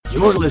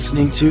You're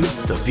listening to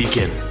The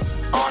Beacon,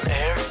 on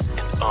air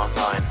and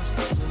online,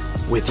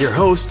 with your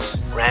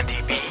hosts, Randy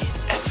B.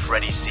 and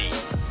Freddie C.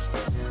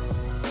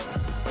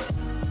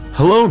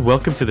 Hello and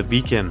welcome to The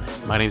Beacon.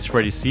 My name is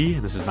Freddie C.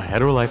 and this is my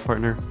hetero life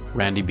partner,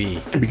 Randy B.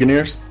 Hey,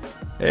 Beaconers.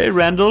 Hey,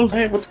 Randall.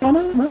 Hey, what's going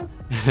on, man?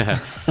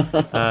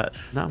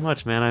 Not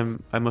much,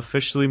 man. I'm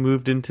officially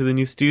moved into the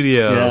new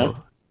studio.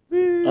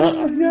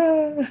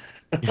 Yeah.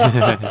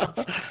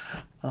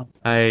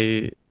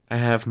 I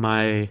have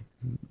my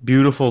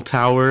beautiful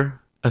tower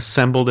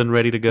assembled and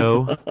ready to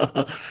go.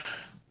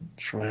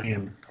 Trying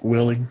and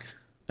willing.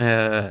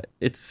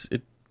 It's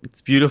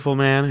beautiful,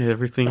 man.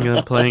 Everything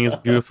I'm playing is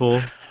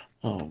beautiful.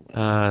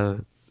 Oh,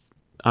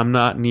 I'm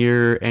not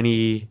near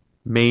any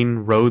main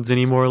roads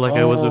anymore like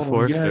I was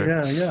before.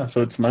 Yeah.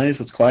 So it's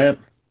nice. It's quiet.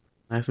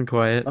 Nice and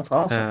quiet. That's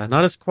awesome.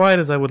 Not as quiet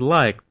as I would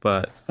like,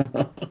 but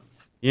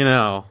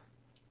not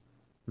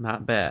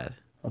bad.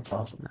 That's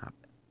awesome. Not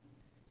bad.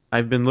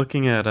 I've been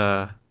looking at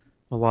a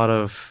lot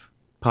of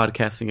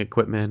podcasting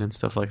equipment and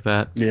stuff like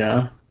that.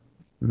 Yeah.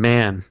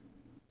 Man,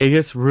 it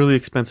gets really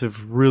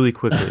expensive really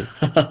quickly.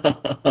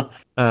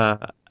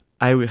 I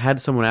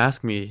had someone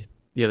ask me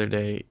the other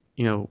day,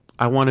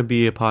 I want to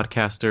be a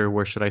podcaster.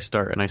 Where should I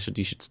start? And I said,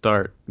 you should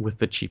start with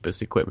the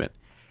cheapest equipment.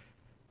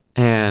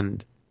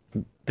 And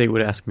they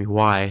would ask me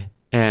why.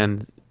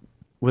 And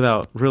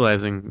without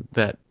realizing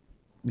that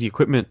the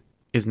equipment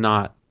is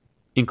not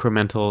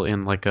incremental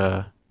in like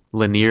a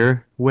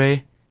linear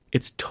way,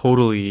 it's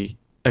totally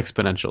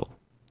exponential.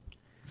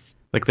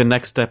 Like the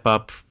next step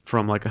up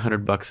from like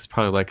 $100 is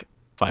probably like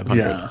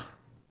 500.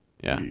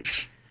 Yeah,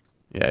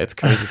 it's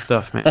crazy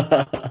stuff, man.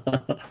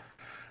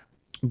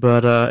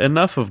 But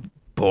enough of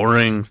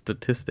boring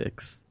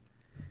statistics.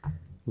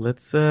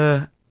 Let's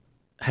talk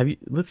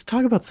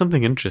about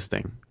something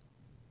interesting.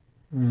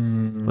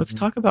 Let's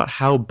talk about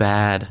how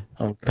bad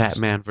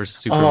Batman vs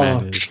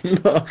Superman is.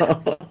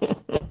 No.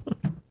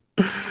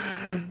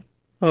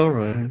 All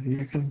right,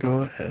 you can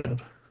go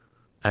ahead.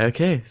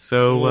 Okay,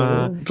 so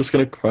I'm just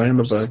gonna cry in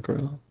the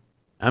background.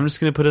 I'm just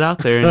gonna put it out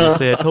there and just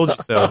say I told you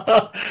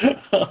so.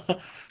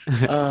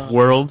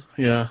 World.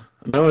 Yeah.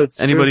 No, it's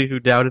anybody true. who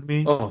doubted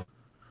me. Oh,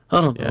 I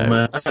don't know,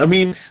 man. I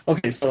mean,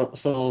 okay,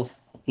 so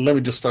let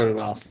me just start it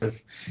off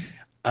with,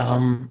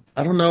 I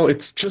don't know,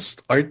 it's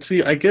just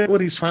artsy. I get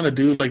what he's trying to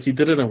do. Like, he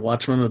did it in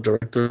Watchmen, the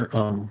director,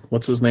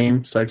 what's his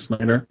name? Zack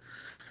Snyder.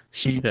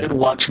 He did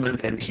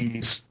Watchmen, and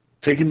he's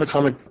taking the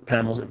comic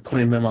panels and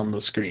putting them on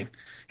the screen.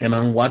 And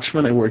on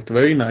Watchmen, it worked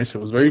very nice. It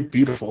was very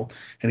beautiful.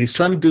 And he's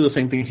trying to do the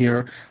same thing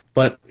here,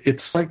 but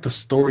it's like the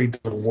story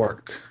doesn't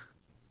work.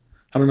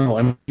 I don't know.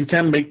 I mean, you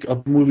can't make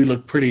a movie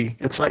look pretty.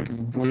 It's like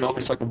we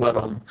always talk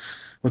about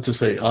what's his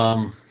face?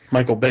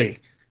 Michael Bay.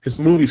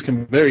 His movies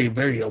can be very,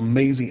 very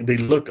amazing. They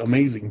look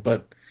amazing,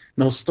 but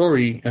no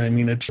story. I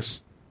mean, it's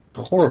just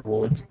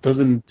horrible. It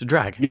doesn't. It's a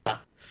drag.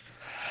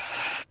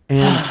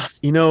 Yeah.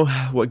 And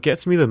what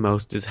gets me the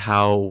most is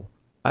how,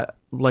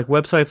 like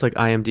websites like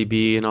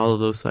IMDb and all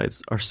of those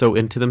sites are so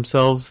into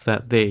themselves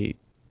that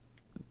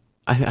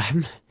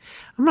I'm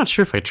not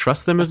sure if I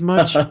trust them as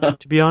much,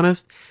 to be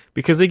honest,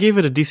 because they gave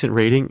it a decent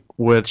rating,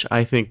 which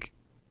I think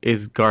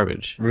is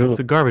garbage. Really? It's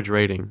a garbage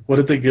rating. What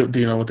did they give? Do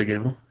you know what they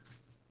gave them?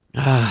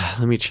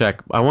 Let me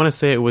check. I want to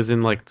say it was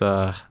in like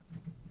I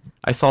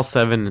saw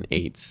 7 and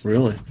 8s.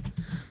 Really?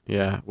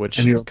 Yeah, which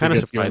is kind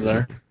of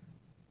surprising.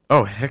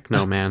 Oh, heck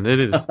no, man.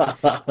 It is.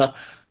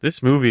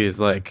 This movie is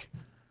like...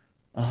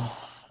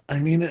 I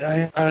mean,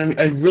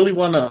 I really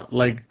want to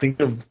like think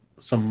of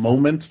some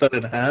moments that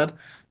it had,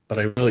 but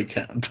I really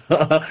can't.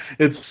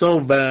 It's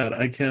so bad.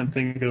 I can't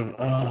think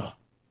of...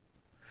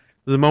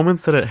 The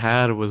moments that it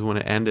had was when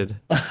it ended.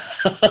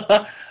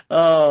 I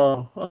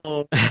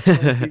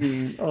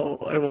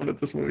wanted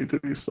this movie to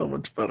be so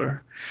much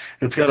better.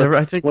 It's got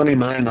a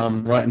 29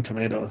 on Rotten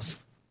Tomatoes.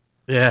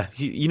 Yeah,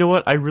 you know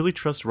what? I really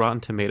trust Rotten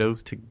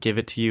Tomatoes to give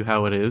it to you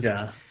how it is.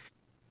 Yeah.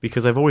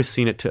 Because I've always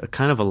seen it to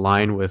kind of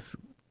align with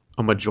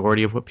a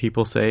majority of what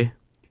people say.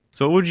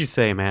 So what would you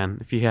say, man,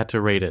 if you had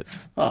to rate it?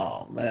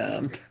 Oh,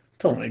 man.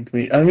 Don't make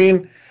me... I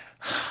mean,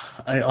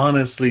 I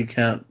honestly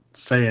can't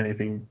say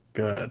anything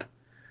good.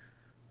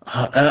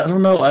 I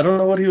don't know. I don't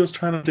know what he was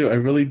trying to do. I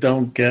really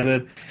don't get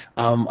it.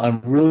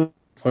 I'm really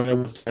disappointed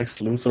with Lex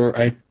Luthor.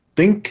 I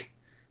think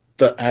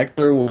the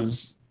actor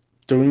was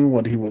doing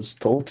what he was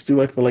told to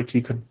do. I feel like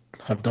he could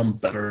have done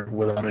better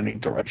without any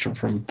direction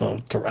from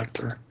the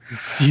director.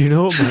 Do you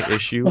know what my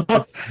issue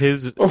with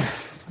his...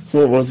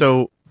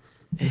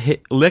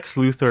 Lex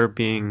Luthor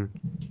being...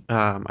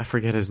 I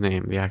forget his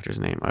name, the actor's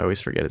name. I always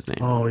forget his name.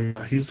 Oh,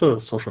 yeah. He's the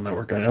Social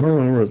Network guy. I don't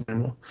remember his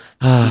name.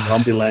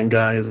 Zombieland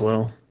guy as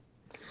well.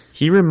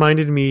 He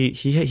reminded me...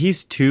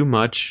 He's too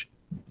much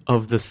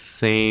of the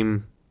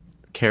same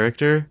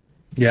character.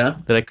 Yeah?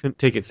 That I couldn't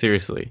take it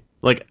seriously.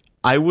 Like,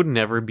 I would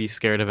never be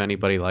scared of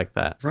anybody like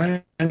that.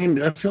 Right. I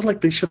mean, I feel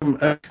like they should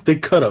have... They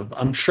could have.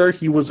 I'm sure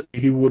he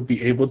would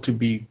be able to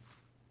be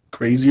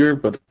crazier,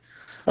 but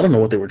I don't know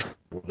what they were trying to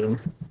do with him.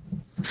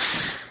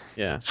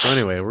 Yeah. So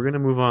anyway, we're gonna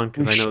move on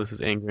because I know this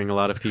is angering a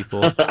lot of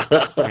people.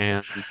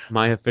 And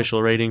my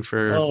official rating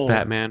for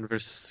Batman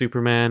vs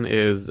Superman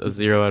is a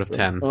 0 out of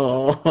 10.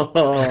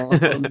 Oh,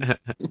 man.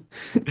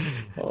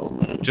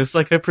 Just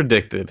like I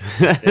predicted.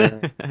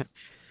 Yeah.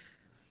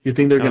 You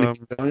think they're gonna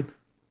keep going?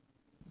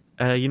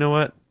 You know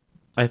what?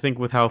 I think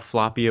with how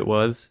floppy it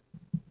was,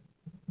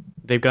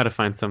 they've got to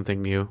find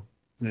something new.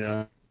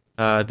 Yeah.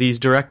 These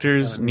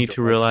directors need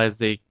to realize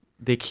they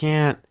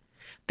can't.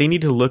 They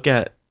need to look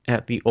at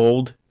the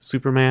old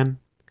Superman,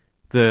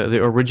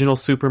 the original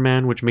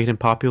Superman, which made him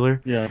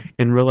popular,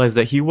 and realize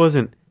that he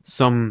wasn't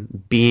some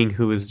being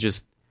who was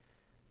just,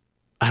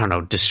 I don't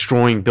know,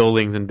 destroying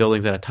buildings and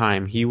buildings at a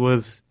time. He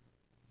was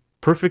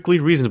perfectly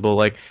reasonable.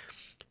 Like,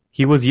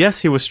 he was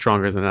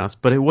stronger than us,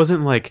 but it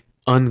wasn't like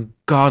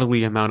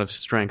ungodly amount of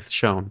strength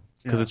shown,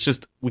 because it's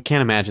just, we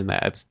can't imagine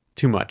that. It's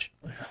too much.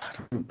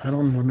 I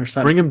don't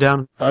understand. Bring him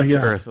down to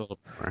Earth a little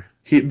more.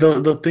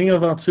 The thing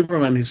about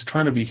Superman, he's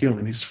trying to be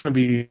human. He's trying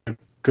to be a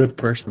good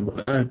person,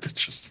 but it's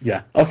just,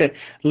 Okay,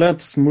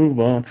 let's move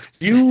on.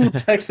 You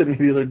texted me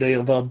the other day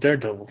about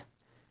Daredevil.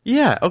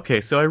 Yeah,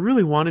 okay, so I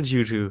really wanted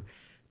you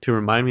to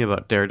remind me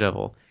about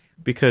Daredevil,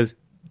 because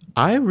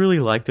I really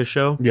like the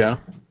show. Yeah.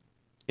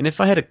 And if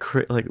I had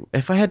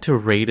to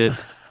rate it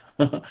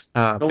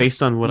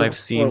based on what I've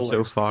seen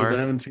so far, I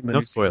haven't seen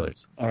no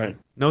spoilers. All right.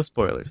 No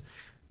spoilers.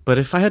 But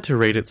if I had to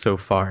rate it so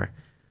far,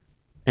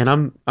 and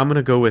I'm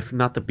gonna go with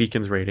not the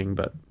Beacon's rating,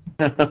 but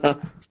the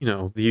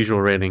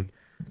usual rating.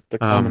 The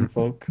common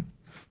folk.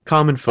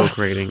 Common folk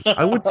rating.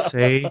 I would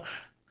say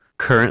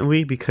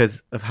currently,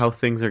 because of how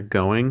things are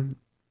going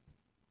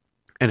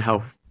and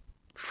how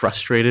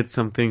frustrated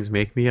some things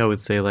make me, I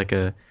would say like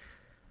a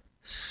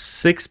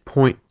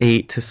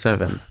 6.8 to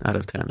 7 out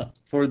of 10.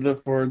 For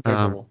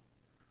Daredevil.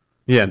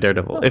 Yeah,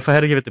 Daredevil. If I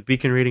had to give it the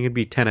Beacon rating, it'd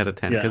be 10 out of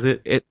 10, because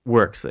it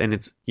works, and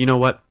it's, you know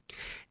what?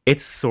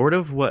 It's sort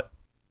of what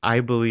I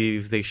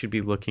believe they should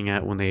be looking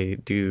at when they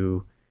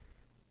do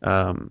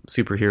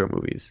superhero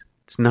movies.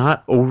 It's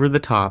not over the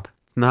top.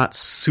 It's not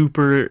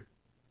super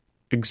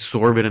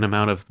exorbitant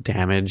amount of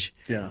damage.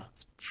 Yeah.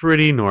 It's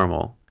pretty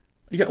normal.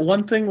 Yeah,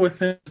 one thing with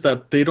him is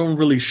that they don't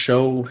really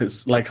show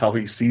his, like, how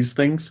he sees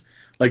things.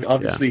 Like,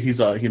 obviously he's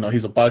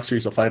a boxer,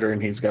 he's a fighter,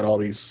 and he's got all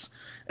these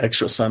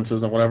extra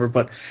senses and whatever.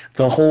 But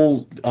the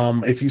whole,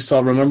 if you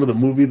remember the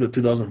movie, the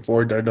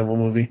 2004 Daredevil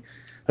movie,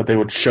 that they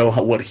would show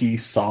what he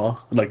saw,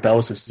 like that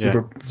was his his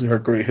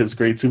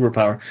great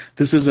superpower.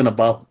 This isn't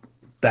about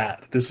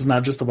that. This is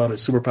not just about his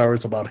superpower.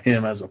 It's about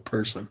him as a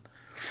person.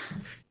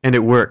 And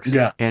it works.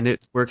 Yeah. And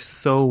it works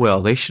so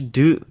well. They should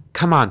do.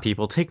 Come on,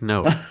 people, take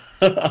note.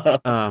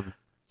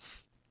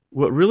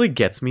 What really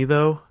gets me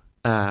though,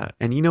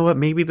 and you know what?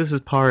 Maybe this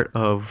is part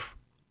of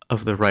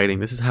the writing.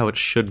 This is how it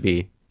should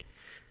be.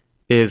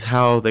 Is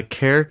how the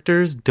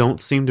characters don't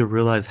seem to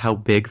realize how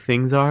big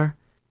things are,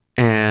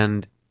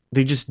 and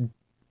they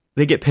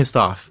get pissed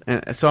off.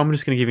 And so I'm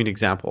just going to give you an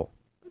example.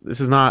 This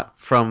is not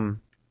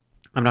from.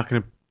 I'm not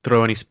going to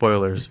throw any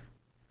spoilers,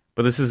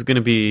 but this is going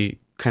to be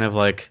kind of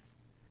like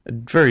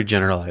very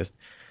generalized.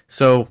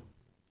 So,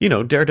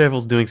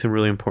 Daredevil's doing some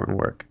really important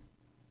work.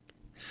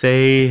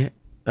 Say,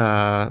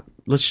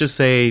 let's just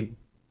say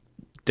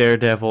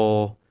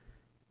Daredevil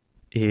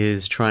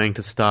is trying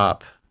to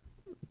stop,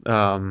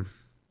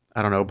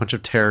 I don't know, a bunch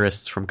of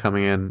terrorists from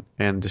coming in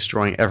and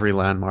destroying every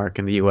landmark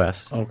in the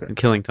U.S. and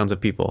killing tons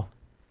of people.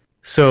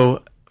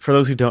 So, for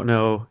those who don't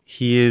know,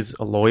 he is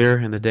a lawyer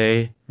in the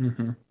day.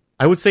 Mm-hmm.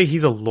 I would say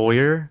he's a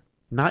lawyer,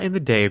 not in the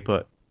day,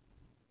 but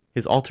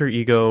his alter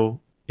ego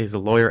is a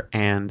lawyer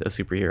and a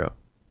superhero.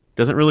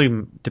 Doesn't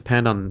really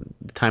depend on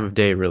the time of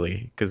day,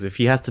 really, because if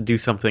he has to do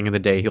something in the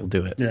day, he'll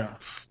do it. Yeah.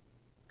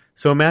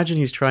 So imagine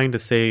he's trying to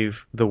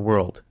save the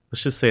world.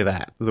 Let's just say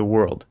that, the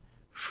world,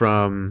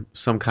 from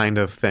some kind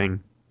of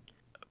thing.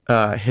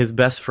 His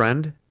best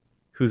friend,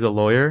 who's a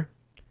lawyer,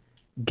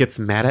 gets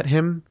mad at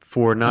him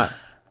for not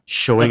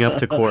showing up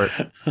to court,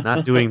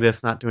 not doing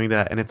this, not doing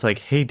that. And it's like,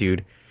 hey,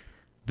 dude,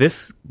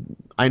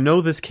 I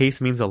know this case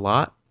means a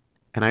lot,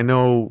 and I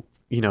know,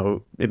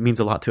 it means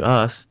a lot to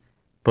us,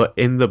 but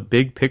in the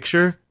big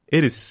picture,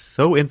 it is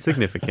so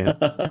insignificant.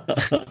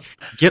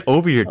 Get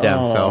over your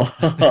damn self.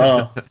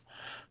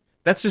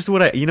 That's just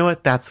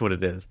that's what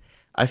it is.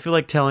 I feel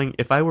like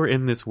if I were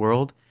in this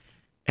world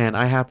and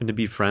I happen to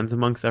be friends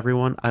amongst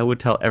everyone, I would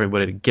tell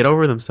everybody to get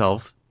over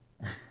themselves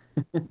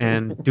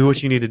and do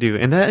what you need to do.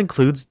 And that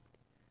includes,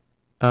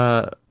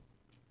 what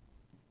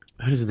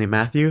is his name,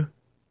 Matthew?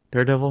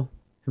 Daredevil?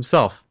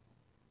 Himself.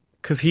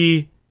 Because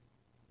he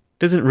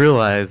doesn't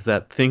realize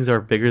that things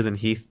are bigger than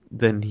he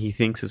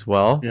thinks as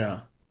well. Yeah.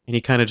 And he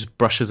kind of just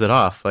brushes it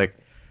off. Like,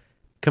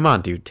 come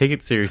on, dude, take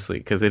it seriously,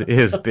 because it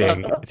is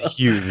big. It's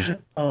huge.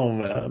 Oh,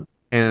 man.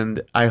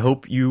 And I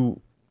hope you,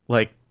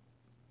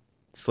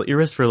 slit your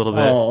wrist for a little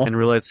bit and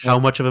realize how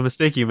much of a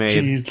mistake you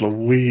made. Jeez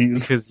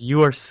Louise. Because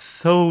you are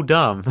so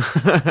dumb.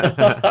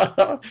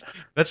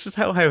 That's just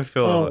how I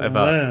feel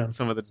about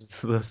some of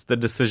the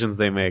decisions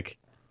they make.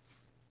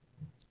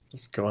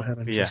 Just go ahead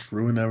and just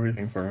ruin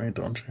everything for me,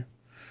 don't you?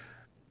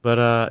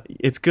 But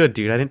it's good,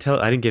 dude. I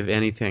didn't give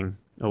anything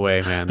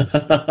away, man. It's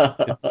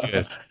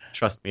good.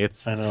 Trust me,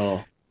 I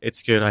know.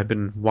 it's good. I've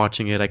been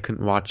watching it. I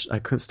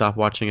couldn't stop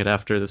watching it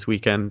after this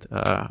weekend.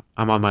 I'm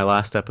on my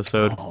last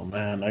episode. Oh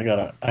man,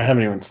 I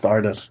haven't even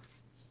started.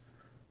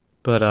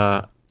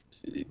 But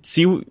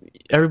see,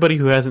 everybody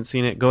who hasn't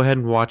seen it, go ahead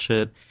and watch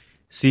it.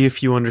 See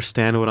if you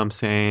understand what I'm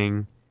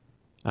saying.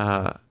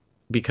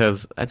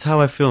 Because that's how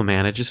I feel,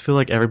 man. I just feel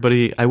like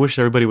I wish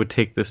everybody would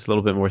take this a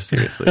little bit more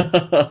seriously.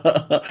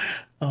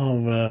 Oh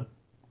man.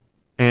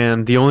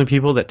 And the only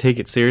people that take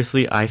it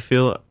seriously, I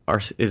feel,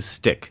 is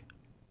Stick.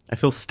 I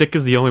feel Stick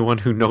is the only one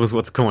who knows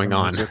what's going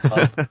on.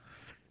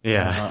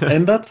 Yeah.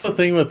 And that's the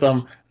thing with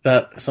them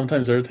that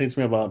sometimes irritates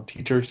me about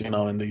teachers,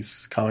 in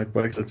these comic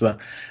books. It's that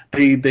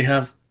they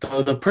have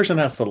the person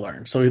has to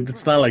learn. So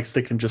it's not like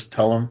Stick can just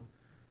tell them,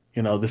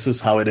 this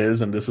is how it is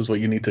and this is what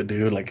you need to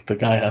do. Like the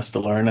guy has to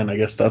learn, and I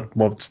guess that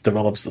what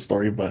develops the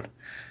story. But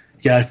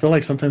yeah, I feel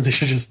like sometimes they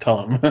should just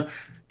tell him,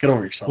 get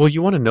over yourself. Well,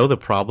 you want to know the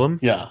problem?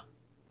 Yeah.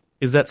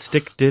 Is that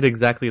Stick did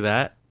exactly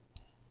that,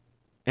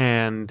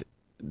 and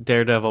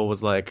Daredevil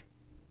was like,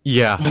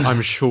 yeah,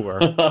 I'm sure.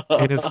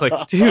 And it's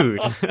like, dude,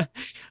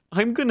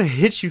 I'm gonna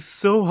hit you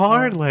so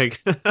hard,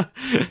 like,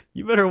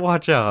 you better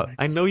watch out.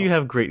 I know you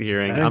have great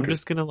hearing. I'm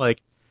just gonna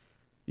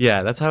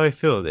yeah, that's how I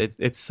feel.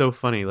 It's so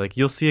funny. Like,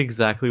 you'll see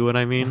exactly what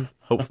I mean,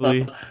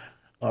 hopefully.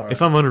 Right.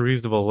 If I'm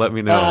unreasonable, let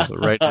me know. But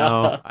right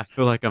now, I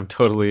feel like I'm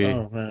totally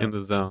in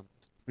the zone.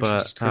 We should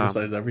just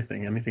criticize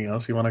everything. Anything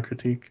else you want to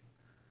critique?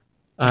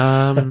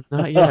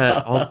 Not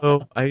yet.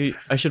 Although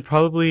I should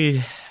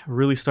probably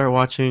really start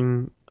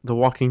watching The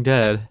Walking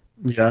Dead.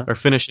 Yeah. Or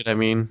finish it, I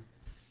mean.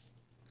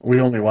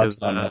 We only watch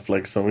it on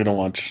Netflix, so we don't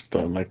watch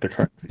the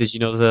current season. Did you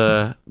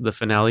know the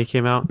finale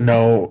came out?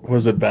 No.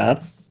 Was it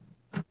bad?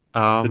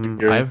 I've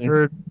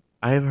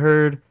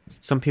heard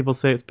some people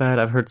say it's bad.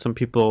 I've heard some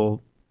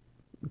people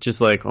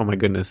just like, oh my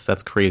goodness,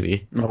 that's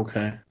crazy.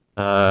 Okay.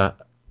 I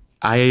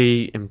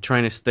am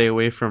trying to stay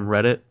away from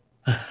Reddit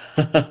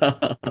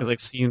because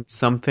I've seen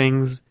some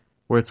things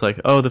where it's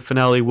like, oh, the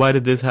finale, why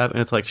did this happen?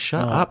 And it's like,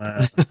 shut up.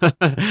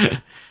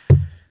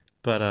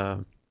 But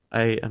I'm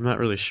not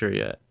really sure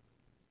yet.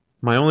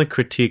 My only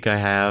critique I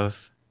have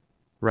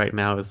right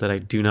now is that I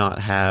do not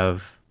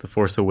have The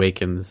Force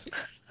Awakens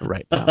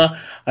right now.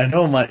 I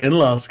know my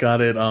in-laws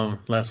got it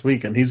last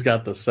week, and he's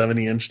got the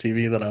 70-inch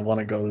TV that I want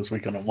to go this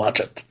weekend and watch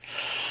it.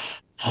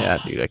 Yeah,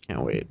 dude, I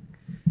can't wait.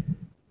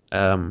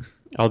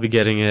 I'll be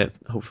getting it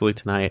hopefully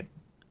tonight.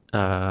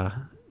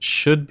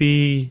 Should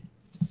be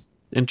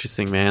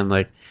interesting, man.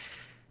 Like,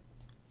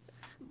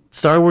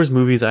 Star Wars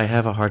movies I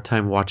have a hard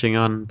time watching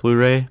on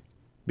Blu-ray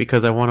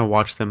because I want to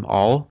watch them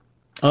all.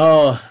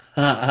 Oh,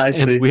 I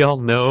see. And we all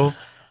know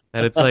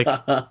that it's like,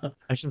 I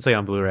shouldn't say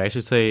on Blu-ray. I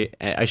should say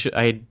I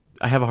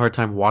have a hard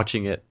time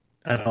watching it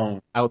at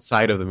home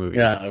outside of the movie.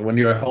 Yeah, when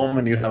you're at home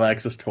and you have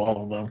access to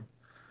all of them.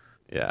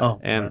 Yeah,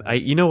 and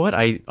you know what?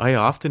 I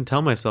often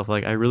tell myself,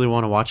 like, I really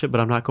want to watch it,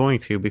 but I'm not going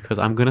to because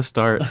I'm going to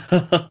start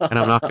and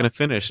I'm not going to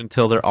finish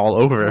until they're all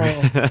over.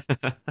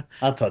 Oh,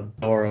 that's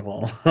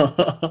adorable.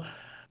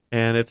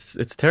 And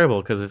it's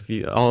terrible because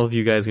all of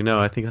you guys who know,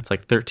 I think that's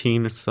like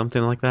 13 or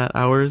something like that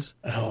hours.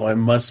 Oh, it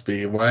must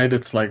be, right?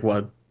 It's like,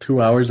 what,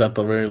 2 hours at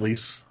the very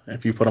least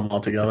if you put them all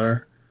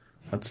together.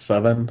 That's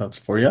 7, that's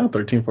 4,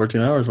 13,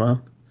 14 hours,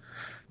 man.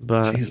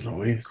 But Jeez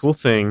Louise. Cool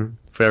thing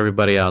for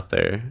everybody out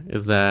there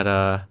is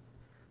that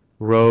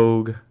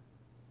Rogue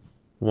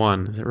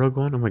One. Is it Rogue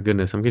One? Oh my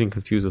goodness, I'm getting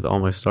confused with all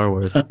my Star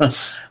Wars.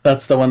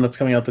 That's the one that's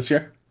coming out this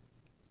year?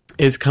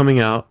 Is coming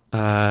out,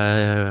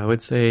 I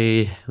would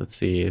say, let's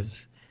see,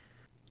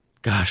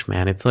 gosh,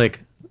 man, it's like,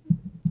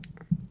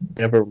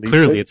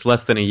 clearly it's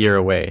less than a year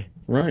away.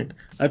 Right.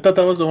 I thought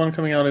that was the one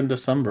coming out in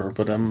December,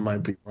 but I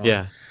might be wrong.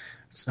 Yeah.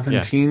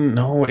 17?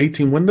 No,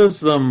 18. When does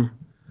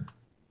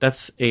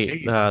That's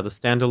 8. The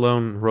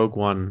standalone Rogue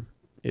One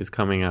is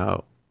coming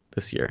out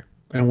this year.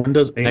 And when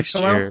does 8 next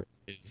come year out?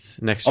 Is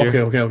next year.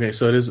 Okay.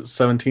 So it is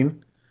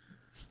 17?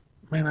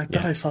 Man, I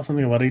thought I saw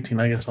something about 18.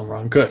 I guess I'm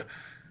wrong. Good.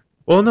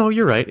 Well, no,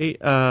 you're right.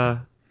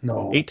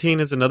 No. 18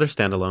 is another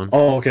standalone.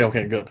 Oh,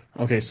 okay, good.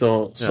 Okay,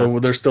 so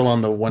they're still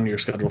on the 1-year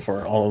schedule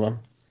for all of them.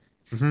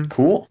 Mm-hmm.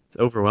 Cool. It's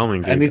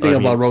overwhelming. Dude. Anything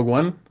about Rogue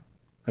One?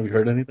 Have you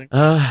heard anything?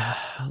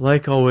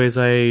 Like always,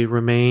 I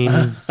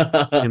remain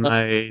in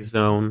my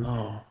zone.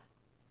 Oh.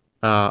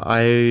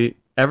 I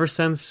ever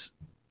since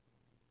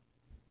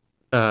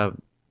we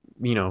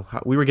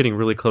were getting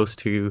really close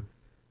to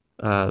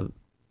the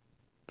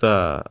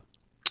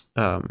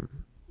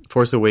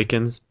Force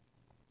Awakens.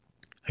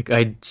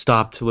 I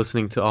stopped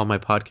listening to all my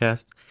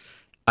podcasts.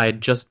 I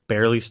just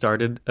barely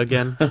started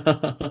again.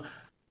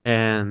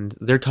 And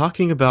they're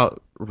talking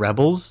about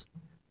Rebels,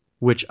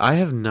 which I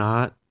have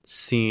not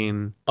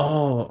seen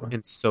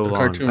in so long.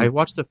 Cartoon. I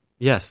watched the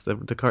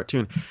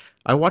cartoon.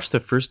 I watched the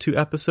first 2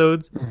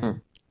 episodes,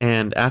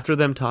 and after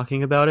them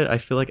talking about it, I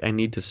feel like I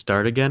need to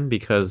start again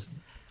because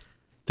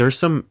there's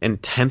some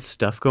intense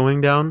stuff going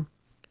down.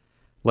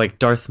 Like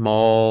Darth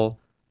Maul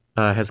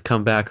has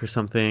come back or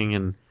something,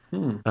 and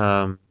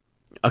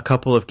a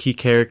couple of key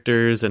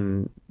characters,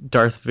 and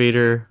Darth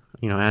Vader,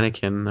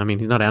 Anakin. I mean,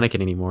 he's not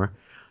Anakin anymore,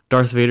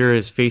 Darth Vader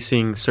is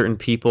facing certain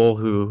people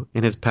who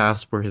in his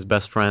past were his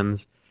best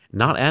friends.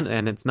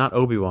 And it's not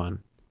Obi-Wan.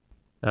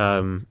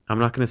 I'm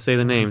not going to say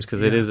the names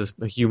because it is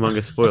a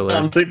humongous spoiler.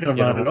 I'm thinking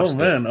about it. Oh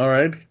man, all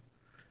right.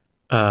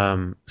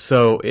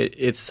 So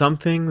it's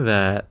something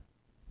that,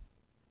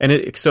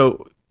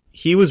 so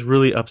he was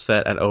really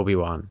upset at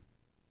Obi-Wan,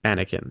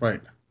 Anakin,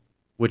 right?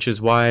 Which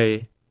is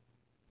why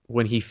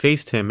when he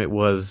faced him, it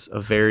was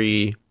a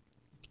very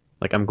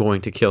like I'm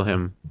going to kill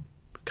him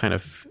kind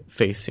of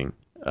facing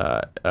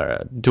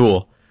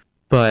duel.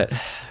 But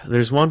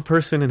there's one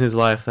person in his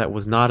life that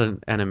was not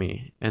an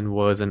enemy and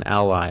was an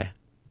ally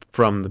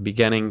from the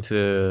beginning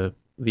to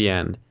the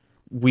end.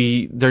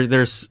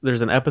 There's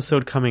an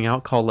episode coming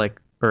out called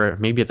or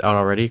maybe it's out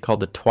already, called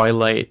The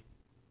Twilight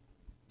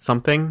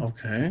something.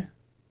 Okay.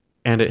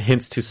 And it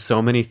hints to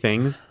so many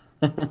things.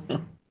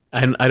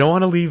 And I don't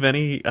want to leave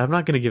I'm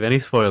not going to give any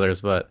spoilers,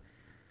 but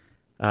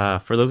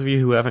for those of you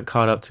who haven't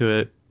caught up to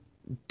it,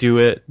 do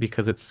it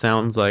because it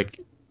sounds like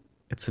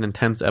it's an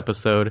intense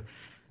episode.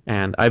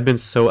 And I've been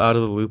so out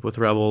of the loop with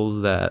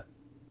Rebels that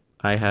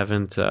I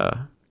haven't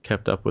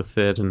kept up with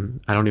it,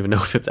 and I don't even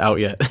know if it's out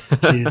yet.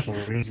 Jeez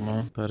Louise,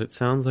 man. But it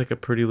sounds like a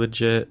pretty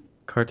legit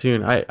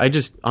cartoon. I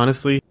just,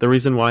 honestly, the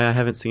reason why I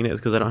haven't seen it is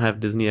because I don't have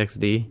Disney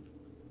XD.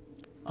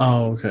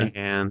 Oh, okay.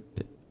 And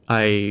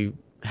I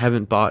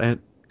haven't bought it,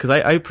 because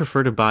I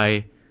prefer to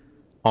buy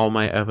all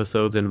my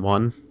episodes in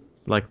one.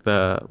 Like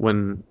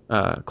when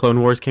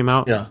Clone Wars came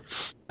out, yeah,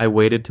 I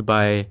waited to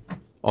buy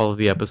all of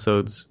the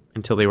episodes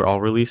until they were all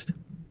released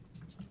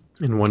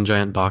in one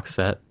giant box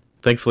set.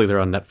 Thankfully, they're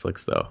on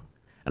Netflix, though.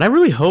 And I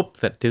really hope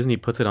that Disney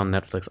puts it on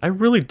Netflix. I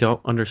really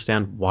don't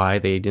understand why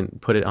they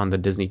didn't put it on the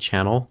Disney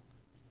Channel.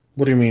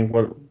 What do you mean?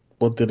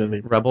 What didn't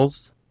they?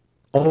 Rebels?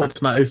 Oh,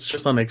 it's not. It's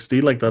just on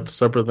XD? Like, that's a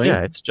separate thing?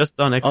 Yeah, it's just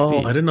on XD. Oh,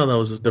 I didn't know that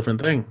was a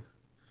different thing.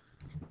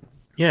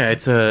 Yeah,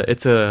 it's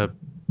a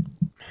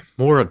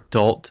more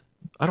adult...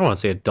 I don't want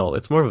to say adult.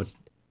 It's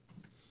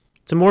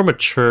a more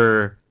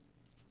mature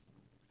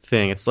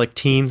thing. It's like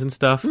teens and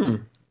stuff. I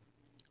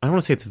don't want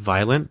to say it's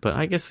violent, but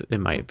I guess it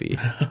might be.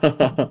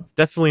 It's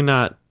definitely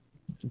not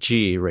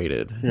G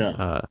rated.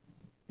 Yeah.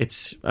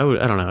 I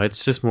don't know.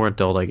 It's just more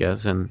adult, I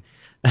guess. And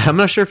I'm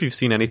not sure if you've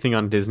seen anything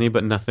on Disney,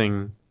 but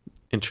nothing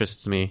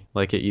interests me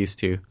like it used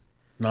to.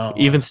 No.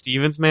 Even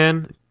Stevens,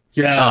 man.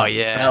 Yeah. Oh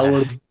yeah.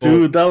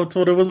 That's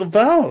what it was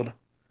about.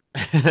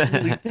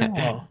 Holy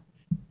cow.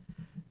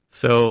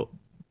 So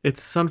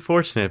it's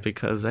unfortunate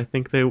because I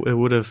think it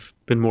would have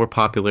been more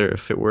popular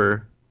if it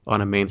were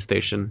on a main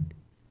station.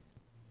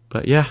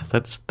 But yeah,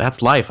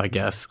 that's life, I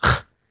guess.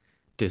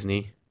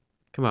 Disney.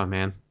 Come on,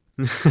 man.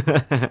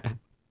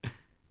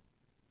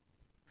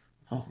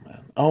 Oh,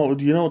 man.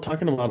 Oh,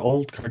 talking about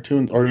old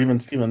cartoons, or even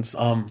Stevens,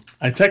 I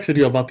texted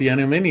you about the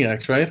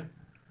Animaniacs, right?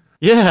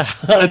 Yeah.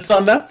 It's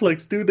on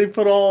Netflix, dude. They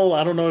put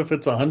I don't know if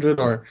it's 100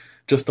 or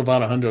just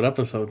about 100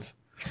 episodes.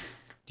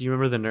 Do you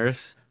remember the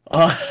nurse?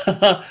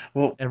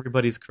 Well,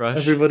 Everybody's crush.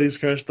 Everybody's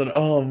crush.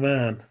 Oh,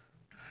 man.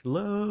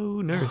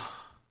 Hello, nurse.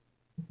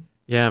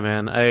 Yeah,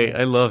 man,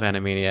 I love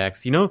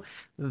Animaniacs. You know,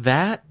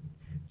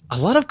 a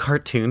lot of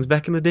cartoons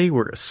back in the day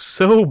were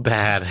so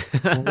bad.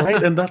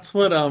 Right, and that's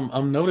what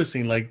I'm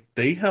noticing. Like,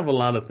 they have a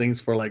lot of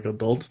things for, like,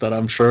 adults that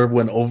I'm sure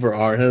went over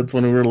our heads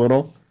when we were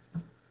little.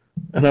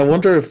 And I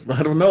wonder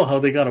I don't know how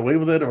they got away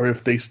with it, or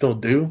if they still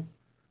do.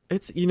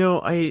 It's,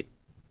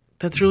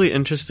 that's really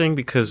interesting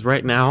because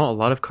right now, a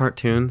lot of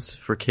cartoons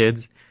for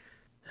kids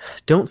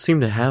don't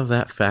seem to have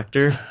that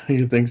factor.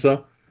 You think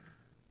so?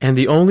 And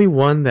the only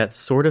one that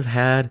sort of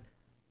had,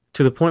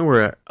 to the point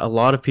where a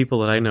lot of people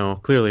that I know,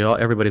 clearly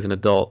everybody's an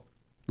adult,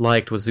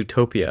 liked, was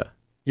Zootopia.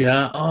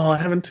 Yeah. Oh, I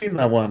haven't seen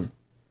that one.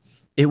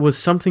 It was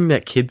something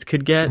that kids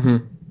could get,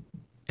 Mm-hmm.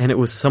 and it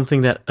was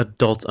something that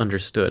adults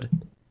understood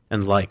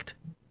and liked.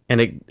 And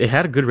it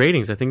had good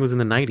ratings. I think it was in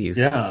the 90s.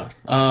 Yeah.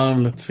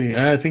 Let's see.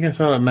 I think I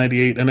saw it in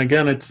 98. And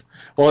again, it's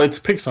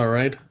Pixar,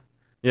 right?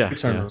 Yeah.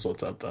 Pixar knows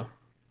what's up, though.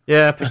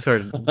 Yeah,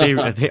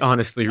 Pixar, they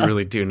honestly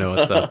really do know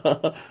what's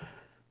up.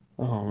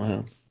 Oh,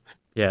 man.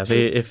 Yeah,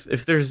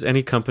 if there's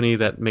any company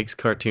that makes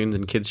cartoons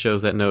and kids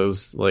shows that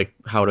knows like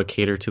how to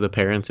cater to the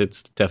parents,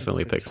 it's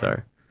definitely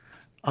Pixar.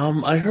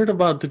 I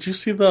heard did you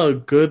see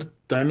the Good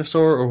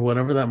Dinosaur or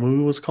whatever that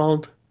movie was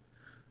called?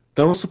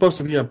 That was supposed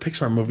to be a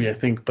Pixar movie, I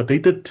think, but they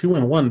did 2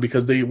 in 1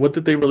 because what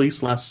did they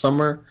release last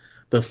summer?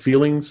 The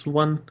Feelings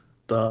one?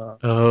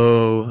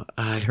 Oh,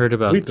 I heard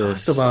about this. We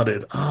talked about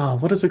it.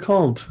 What is it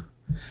called?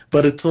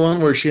 But it's the one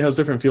where she has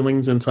different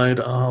feelings inside.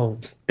 Oh,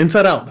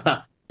 Inside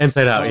Out.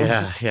 Inside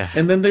Out, yeah.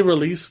 And then they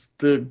released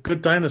The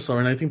Good Dinosaur,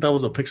 and I think that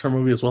was a Pixar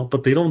movie as well.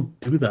 But they don't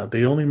do that.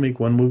 They only make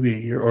one movie a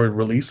year, or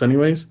release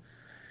anyways.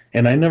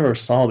 And I never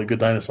saw The Good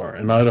Dinosaur,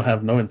 and I don't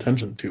have no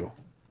intention to.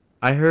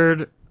 I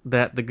heard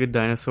that The Good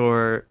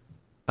Dinosaur,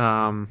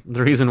 the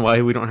reason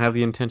why we don't have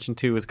the intention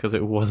to is because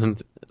it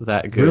wasn't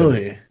that good.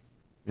 Really?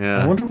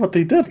 Yeah. I wonder what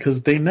they did,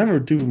 because they never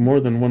do more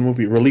than one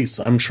movie release.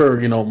 I'm sure,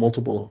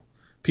 multiple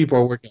people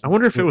are working. I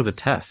wonder if it was a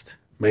test.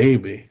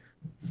 Maybe.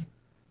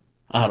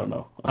 I don't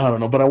know,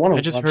 but I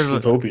want to watch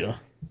Zootopia.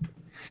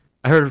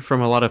 I heard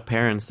from a lot of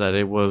parents that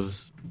it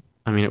was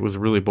I mean, it was a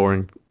really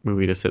boring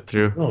movie to sit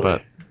through, Really?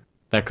 but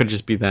that could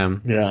just be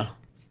them. Yeah.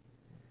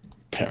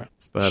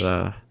 Parents.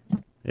 But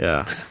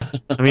yeah.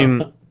 I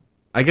mean,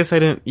 I guess you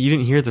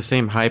didn't hear the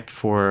same hype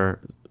for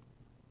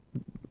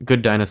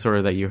Good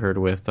Dinosaur that you heard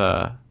with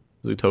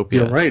Zootopia.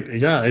 You're right.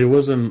 Yeah, it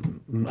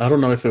wasn't. I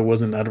don't know if it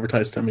wasn't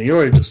advertised to me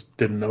or I just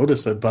didn't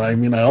notice it. But I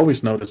mean, I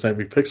always notice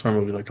every Pixar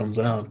movie that comes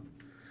out.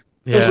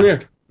 Yeah. It's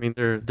weird. I mean,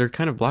 they're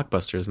kind of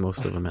blockbusters,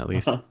 most of them, at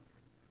least.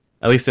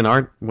 At least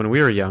when we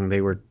were young,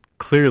 they were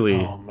clearly,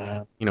 Oh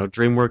man.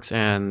 DreamWorks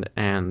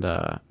and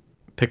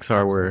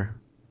Pixar were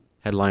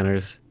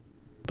headliners.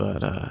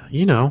 But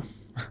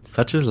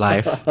such is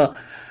life.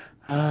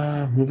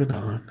 Moving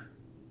on.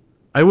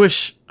 I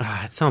wish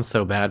it sounds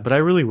so bad, but I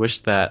really wish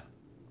that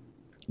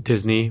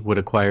Disney would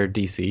acquire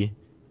DC.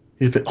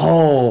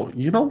 Oh,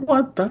 you know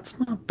what? That's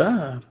not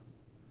bad.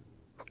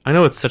 I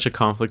know it's such a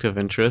conflict of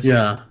interest.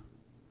 Yeah.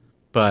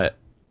 But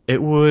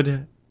it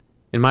would,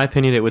 in my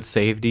opinion, it would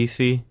save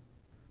DC.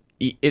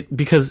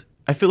 Because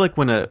I feel like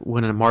when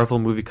a Marvel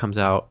movie comes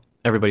out,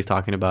 everybody's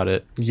talking about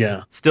it.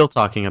 Yeah. Still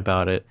talking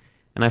about it.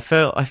 And I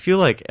feel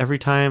like every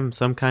time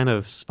some kind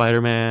of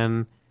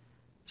Spider-Man,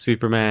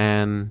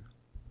 Superman,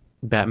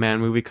 Batman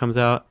movie comes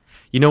out,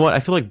 you know what? I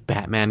feel like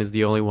Batman is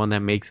the only one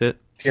that makes it.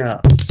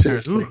 Yeah.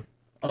 Seriously. Ooh.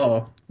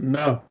 Oh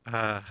no.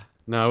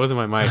 No, it wasn't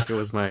my mic. It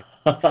was my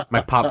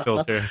pop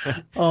filter.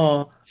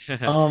 Oh.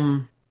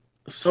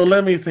 So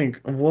let me think.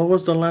 What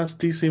was the last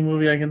DC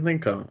movie I can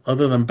think of,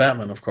 other than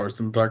Batman, of course,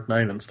 and Dark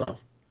Knight and stuff?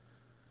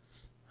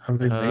 Have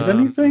they made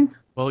anything?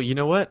 Well, you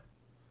know what?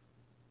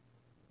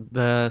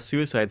 The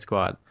Suicide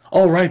Squad.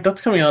 Oh, right,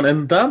 that's coming out,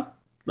 and that.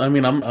 I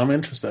mean, I'm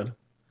interested.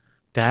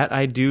 That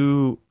I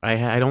do.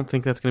 I don't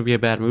think that's going to be a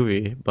bad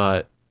movie,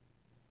 but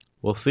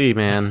we'll see,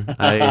 man.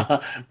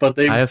 But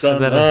they've I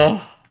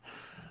done.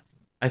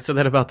 I said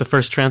that about the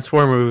first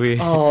Transformer movie.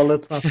 Oh,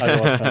 let's not talk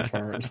about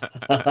Transformers.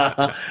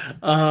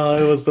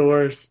 It was the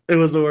worst. It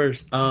was the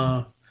worst.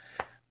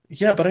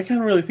 Yeah, but I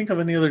can't really think of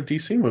any other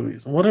DC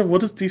movies. What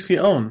does DC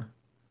own?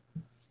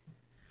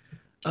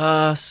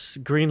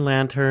 Green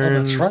Lantern,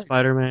 that's right.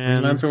 Spider-Man.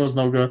 Green Lantern was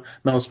no good.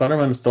 No,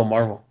 Spider-Man is still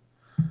Marvel.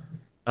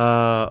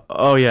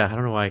 Oh yeah, I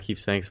don't know why I keep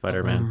saying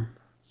Spider-Man.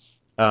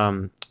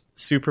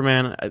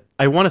 Superman.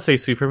 I want to say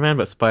Superman,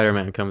 but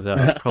Spider-Man comes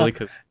out probably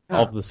because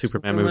all of the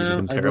Superman movies have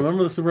been terrible. I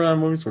remember the Superman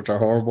movies, which are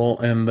horrible,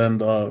 and then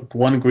the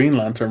one Green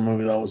Lantern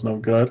movie that was no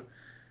good,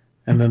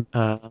 and then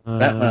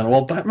Batman.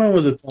 Well, Batman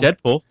was its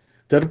Deadpool.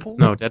 Deadpool?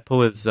 No,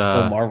 Deadpool is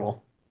still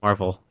Marvel.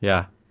 Marvel,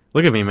 yeah.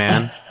 Look at me,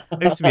 man.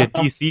 I used to be a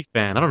DC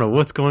fan. I don't know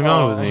what's going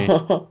on with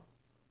me.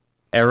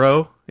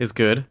 Arrow is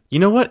good. You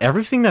know what?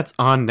 Everything that's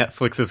on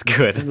Netflix is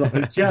good.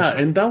 Yeah,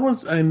 and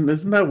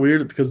isn't that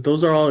weird? Because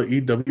those are all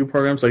EW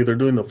programs. Like they're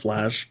doing The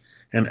Flash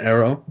and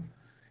Arrow,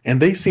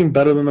 and they seem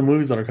better than the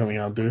movies that are coming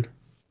out, dude.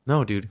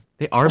 No, dude,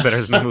 they are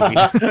better than the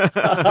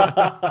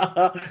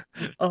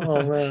movies.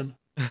 Oh man,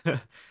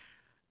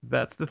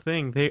 that's the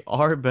thing. They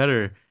are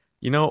better.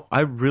 You know,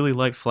 I really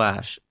like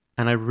Flash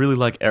and I really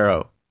like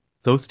Arrow.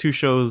 Those two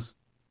shows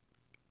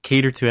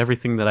cater to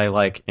everything that I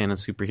like in a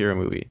superhero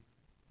movie.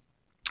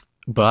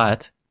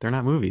 But they're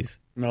not movies.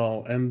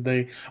 No, and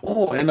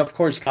and of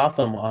course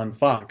Gotham on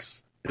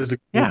Fox is a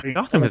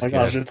Gotham is good.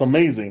 Gosh, it's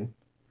amazing.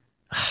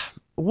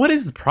 What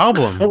is the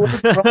problem? What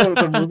is the problem with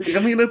the movie? I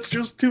mean, it's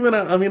just 2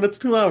 hours. I mean, it's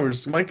 2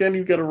 hours. Why can't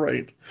you get it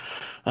right?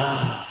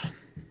 I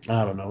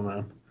don't know,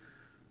 man.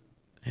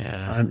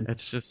 Yeah,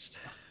 it's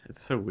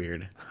so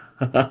weird.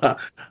 I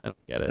don't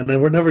get it. And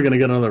then we're never going to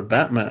get another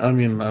Batman. I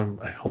mean,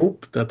 I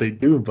hope that they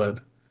do, but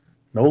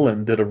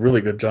Nolan did a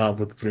really good job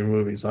with the 3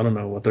 movies. I don't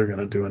know what they're going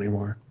to do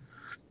anymore.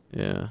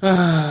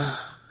 Yeah.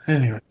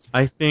 Anyways,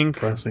 I think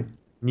depressing.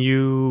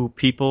 New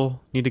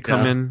people need to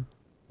come in.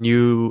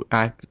 New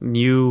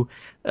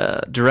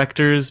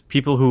directors,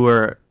 people who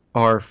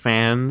are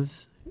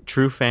fans,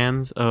 true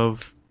fans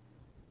of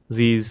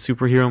these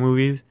superhero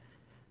movies,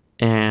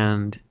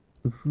 and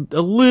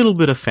a little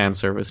bit of fan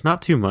service,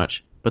 not too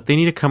much, but they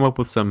need to come up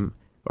with some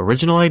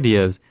original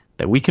ideas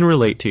that we can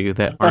relate to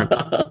that aren't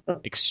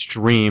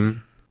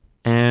extreme,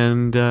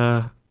 and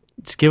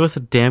just give us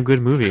a damn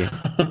good movie.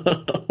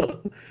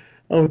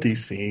 Oh,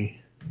 DC.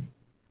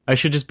 I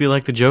should just be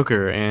like the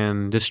Joker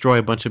and destroy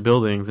a bunch of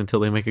buildings until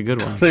they make a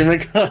good one.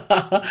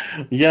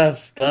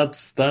 Yes,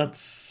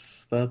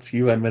 that's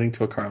you admitting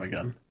to a crime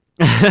again.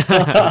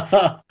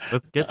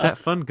 Let's get that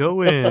fun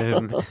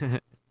going.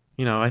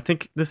 You know, I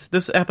think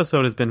this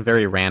episode has been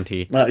very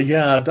ranty.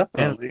 Yeah,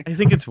 definitely. And I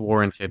think it's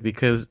warranted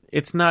because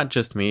it's not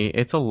just me;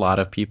 it's a lot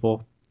of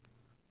people,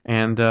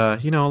 and a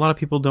lot of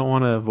people don't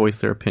want to voice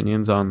their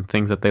opinions on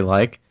things that they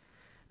like.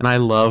 And I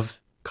love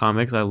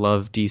comics. I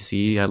love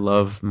DC. I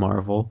love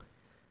Marvel.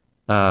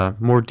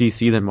 More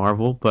DC than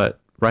Marvel,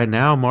 but right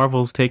now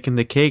Marvel's taking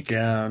the cake.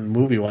 Yeah,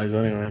 movie-wise,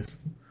 anyways.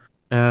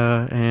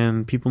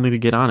 And people need to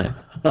get on it.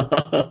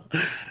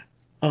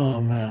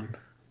 Oh man.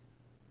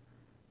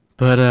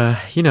 But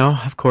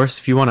of course,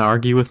 if you want to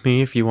argue with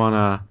me, if you want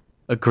to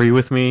agree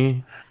with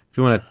me, if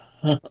you want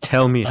to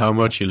tell me how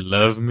much you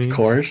love me, of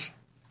course,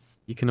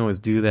 You can always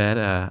do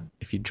that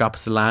if you drop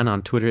us a line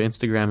on Twitter,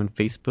 Instagram, and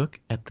Facebook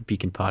at The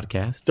Beacon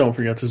Podcast. Don't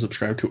forget to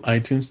subscribe to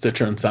iTunes,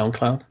 Stitcher, and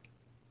SoundCloud.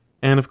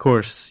 And, of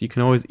course, you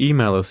can always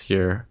email us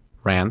your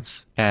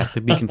rants at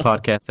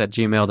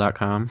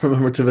thebeaconpodcast@gmail.com.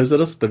 Remember to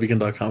visit us at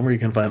thebeacon.com where you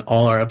can find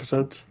all our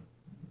episodes.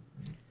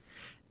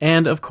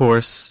 And, of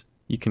course,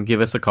 you can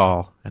give us a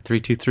call at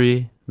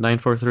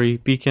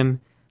 323-943-BEACON.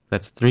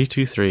 That's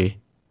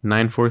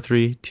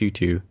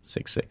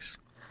 323-943-2266.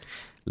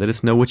 Let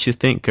us know what you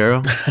think,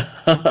 girl.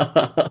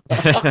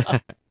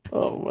 Oh,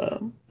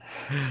 man.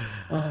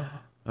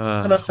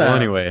 Well,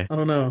 anyway. I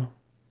don't know.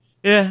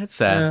 Yeah, it's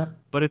sad.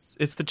 But it's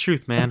the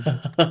truth, man.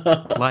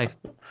 Life.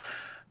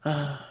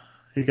 Now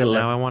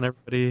I want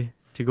everybody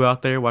to go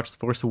out there, watch The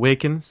Force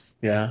Awakens.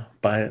 Yeah,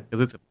 buy it.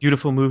 Because it's a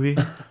beautiful movie.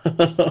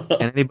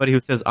 And anybody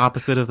who says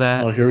opposite of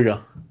that here we go.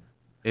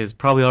 Is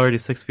probably already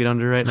 6 feet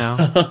under right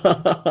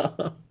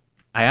now.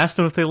 I asked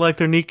them if they like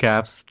their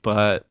kneecaps,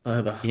 but,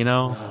 you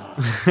know.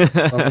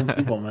 Stubborn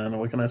people, man.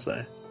 What can I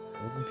say?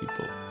 Stubborn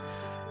people.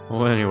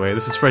 Well, anyway,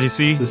 this is Freddie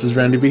C. This is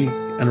Randy B.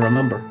 And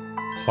remember,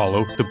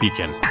 follow the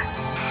beacon.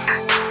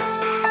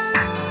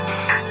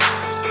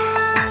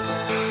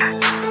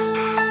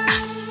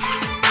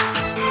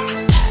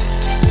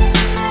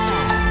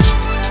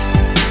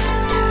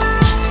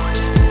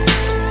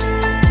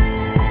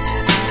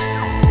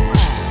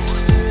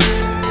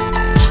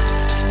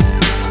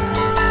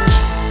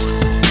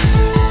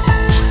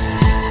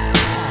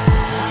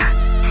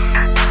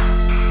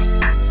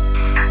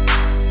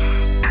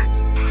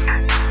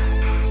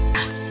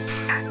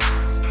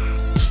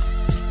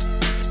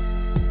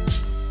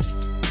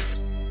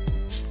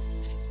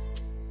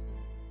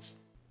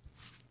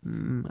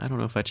 I don't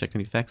know if I checked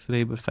any facts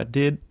today, but if I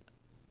did,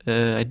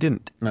 I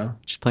didn't. No.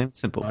 Just plain and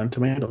simple. Rotten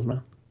Tomatoes,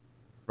 man.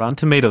 Rotten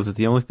Tomatoes is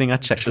the only thing I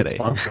checked today.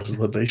 Sponsors is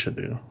what they should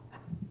do.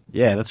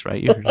 Yeah, that's right.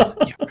 You heard us.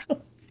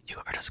 You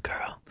heard us,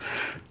 girl.